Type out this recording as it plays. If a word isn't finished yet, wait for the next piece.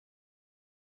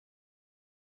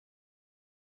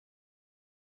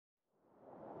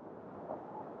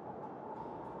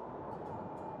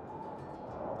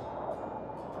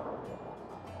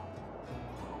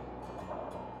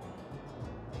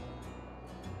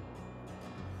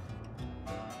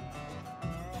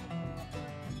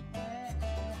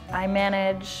I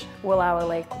manage Wallowa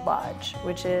Lake Lodge,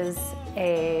 which is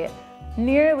a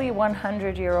nearly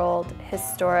 100-year-old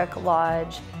historic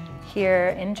lodge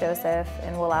here in Joseph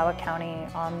in Wallowa County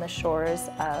on the shores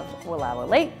of Wallowa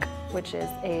Lake, which is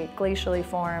a glacially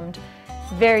formed,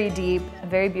 very deep,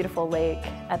 very beautiful lake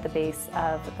at the base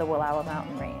of the Wallowa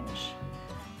mountain range.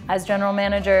 As general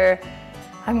manager,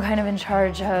 I'm kind of in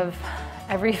charge of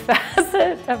every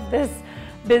facet of this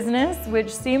business, which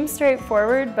seems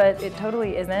straightforward, but it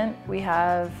totally isn't. We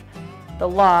have the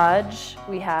lodge,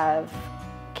 we have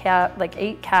like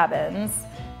 8 cabins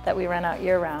that we rent out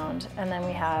year-round, and then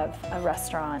we have a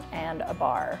restaurant and a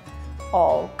bar,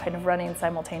 all kind of running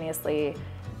simultaneously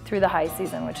through the high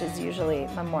season, which is usually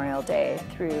Memorial Day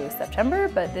through September,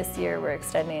 but this year we're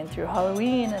extending through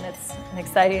Halloween, and it's an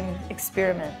exciting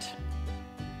experiment.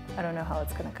 I don't know how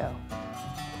it's gonna go.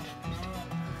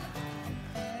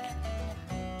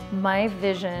 My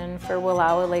vision for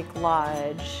Wallowa Lake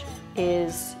Lodge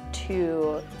is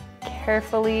to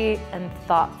carefully and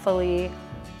thoughtfully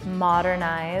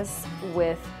modernize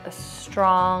with a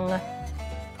strong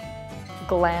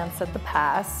glance at the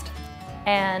past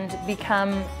and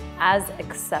become as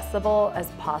accessible as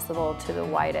possible to the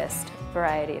widest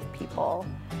variety of people.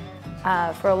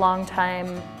 For a long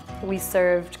time, we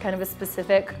served kind of a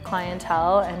specific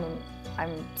clientele, and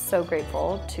I'm so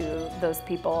grateful to those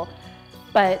people.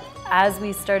 But as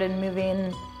we started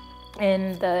moving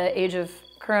in the age of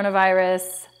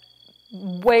coronavirus,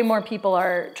 way more people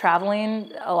are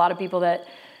traveling. A lot of people that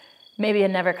maybe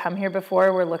had never come here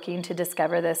before were looking to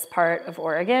discover this part of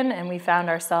Oregon, and we found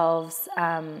ourselves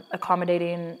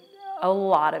accommodating a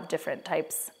lot of different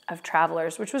types of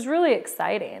travelers, which was really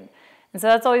exciting. And so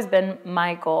that's always been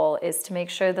my goal, is to make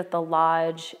sure that the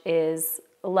lodge is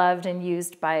loved and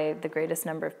used by the greatest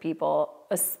number of people,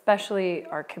 especially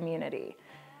our community.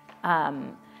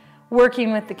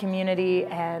 Working with the community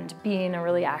and being a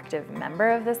really active member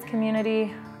of this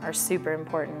community are super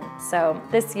important. So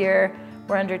this year,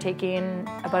 we're undertaking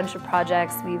a bunch of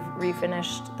projects. We've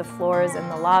refinished the floors in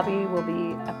the lobby. We'll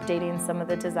be updating some of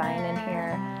the design in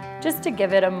here just to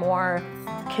give it a more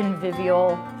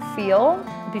convivial feel.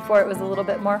 Before it was a little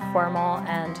bit more formal,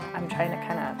 and I'm trying to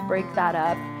kind of break that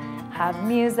up, have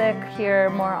music here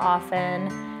more often,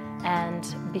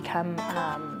 and become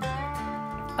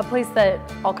a place that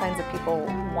all kinds of people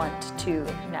want to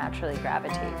naturally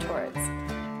gravitate towards.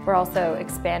 We're also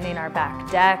expanding our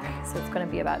back deck, so it's going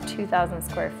to be about 2,000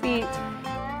 square feet.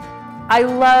 I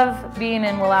love being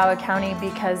in Wallowa County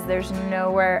because there's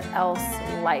nowhere else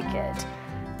like it.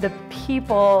 The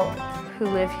people who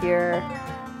live here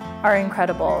are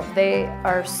incredible. They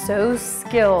are so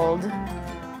skilled.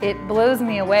 It blows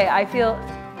me away. I feel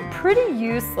pretty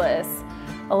useless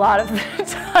a lot of the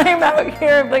time out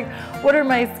here. I'm like, what are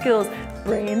my skills?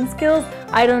 Brain skills?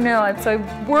 I don't know. So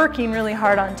I'm working really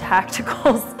hard on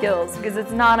tactical skills, because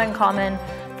it's not uncommon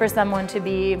for someone to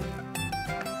be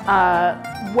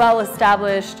a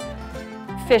well-established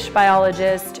fish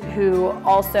biologist who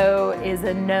also is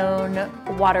a known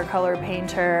watercolor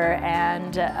painter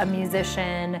and a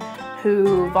musician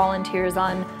who volunteers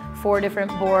on 4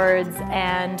 different boards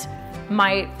and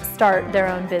might start their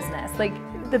own business. Like,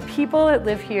 the people that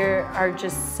live here are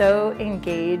just so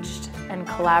engaged and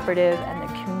collaborative, and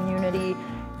the community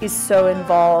is so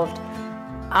involved.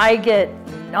 I get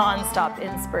nonstop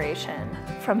inspiration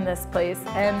from this place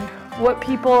and what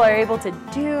people are able to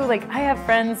do. Like, I have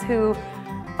friends who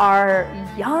are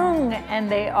young and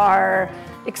they are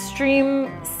extreme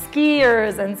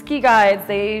skiers and ski guides.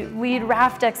 They lead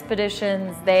raft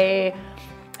expeditions. They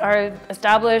are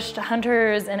established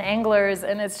hunters and anglers,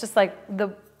 and it's just like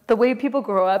the way people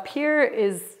grow up here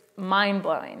is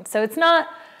mind-blowing. So it's not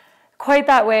quite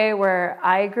that way where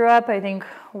I grew up. I think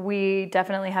we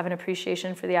definitely have an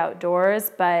appreciation for the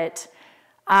outdoors, but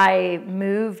I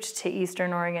moved to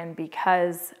Eastern Oregon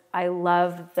because I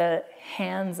love the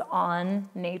hands-on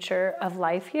nature of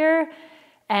life here.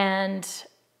 And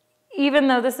even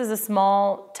though this is a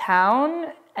small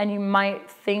town, and you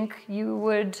might think you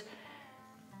would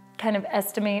kind of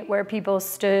estimate where people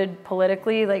stood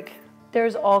politically, like,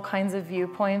 there's all kinds of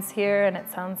viewpoints here, and it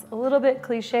sounds a little bit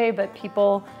cliche, but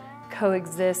people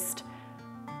coexist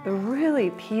really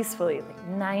peacefully, like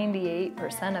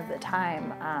 98% of the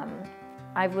time.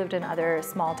 I've lived in other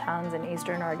small towns in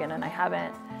Eastern Oregon, and I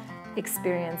haven't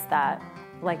experienced that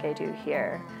like I do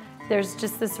here. There's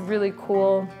just this really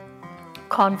cool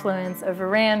confluence of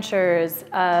ranchers,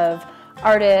 of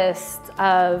artists,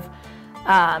 of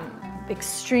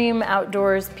extreme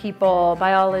outdoors people,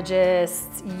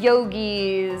 biologists,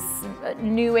 yogis,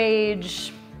 new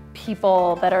age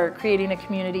people that are creating a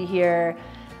community here.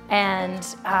 And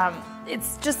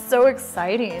it's just so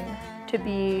exciting to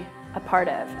be a part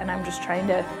of. And I'm just trying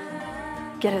to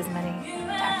get as many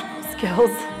tactical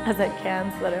skills as I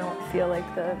can so that I don't feel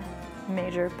like the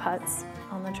major putts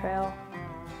on the trail.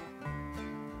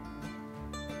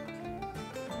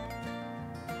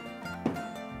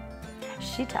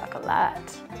 She talk a lot.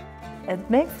 It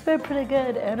makes for a pretty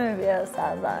good interview,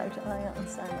 sounds like. I am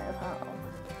standing at home.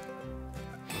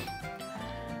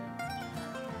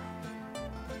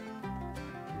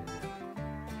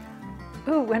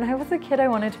 Ooh, when I was a kid, I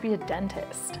wanted to be a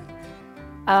dentist.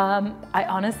 I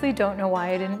honestly don't know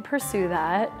why I didn't pursue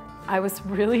that. I was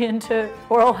really into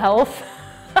oral health,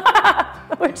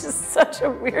 which is such a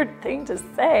weird thing to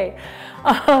say.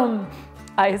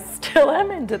 I still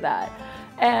am into that.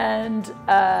 And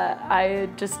I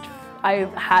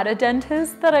had a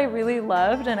dentist that I really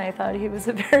loved, and I thought he was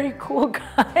a very cool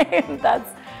guy, and that's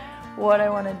what I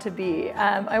wanted to be.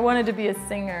 I wanted to be a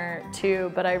singer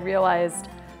too, but I realized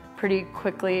pretty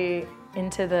quickly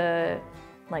into the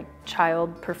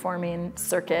child performing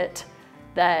circuit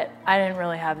that I didn't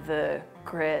really have the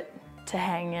grit to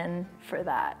hang in for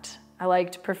that. I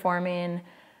liked performing,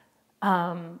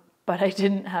 but I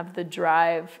didn't have the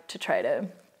drive to try to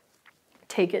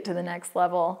take it to the next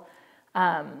level.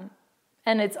 And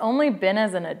it's only been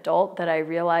as an adult that I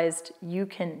realized you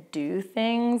can do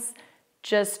things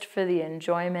just for the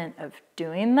enjoyment of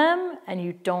doing them, and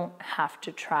you don't have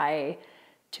to try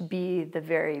to be the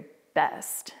very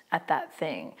best at that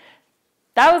thing.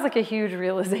 That was like a huge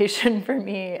realization for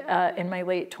me in my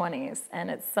late 20s, and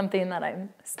it's something that I'm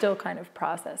still kind of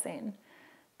processing.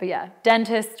 But yeah,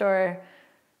 dentist or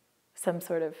some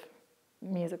sort of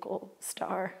musical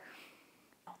star.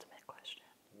 Ultimate question.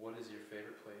 What is your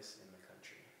favorite place in the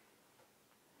country?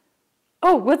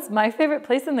 Oh, what's my favorite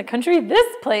place in the country?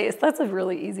 This place. That's a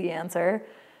really easy answer.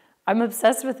 I'm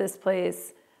obsessed with this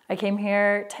place. I came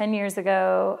here 10 years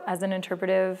ago as an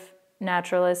interpretive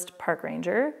naturalist park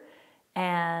ranger,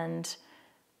 and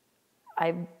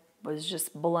I was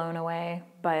just blown away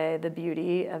by the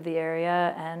beauty of the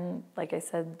area and, like I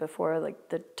said before, like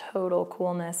the total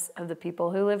coolness of the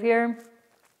people who live here.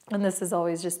 And this has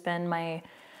always just been I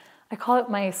call it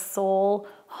my soul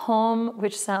home,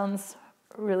 which sounds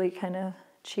really kind of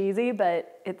cheesy,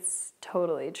 but it's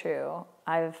totally true.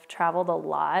 I've traveled a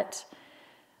lot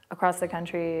across the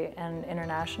country and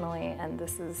internationally, and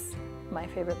this is my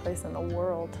favorite place in the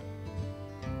world.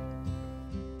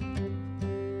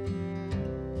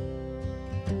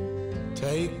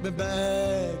 Take me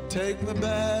back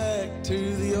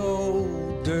to the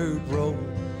old dirt road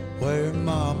where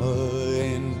Mama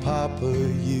and Papa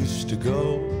used to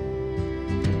go.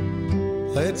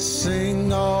 Let's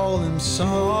sing all them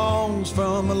songs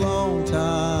from a long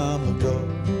time ago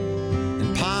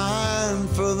and pine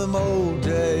for them old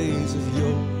days of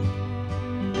yore.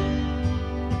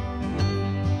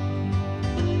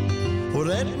 Well,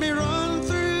 let me run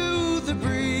through the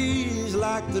breeze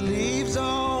like the leaves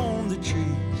on the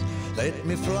trees. Let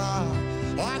me fly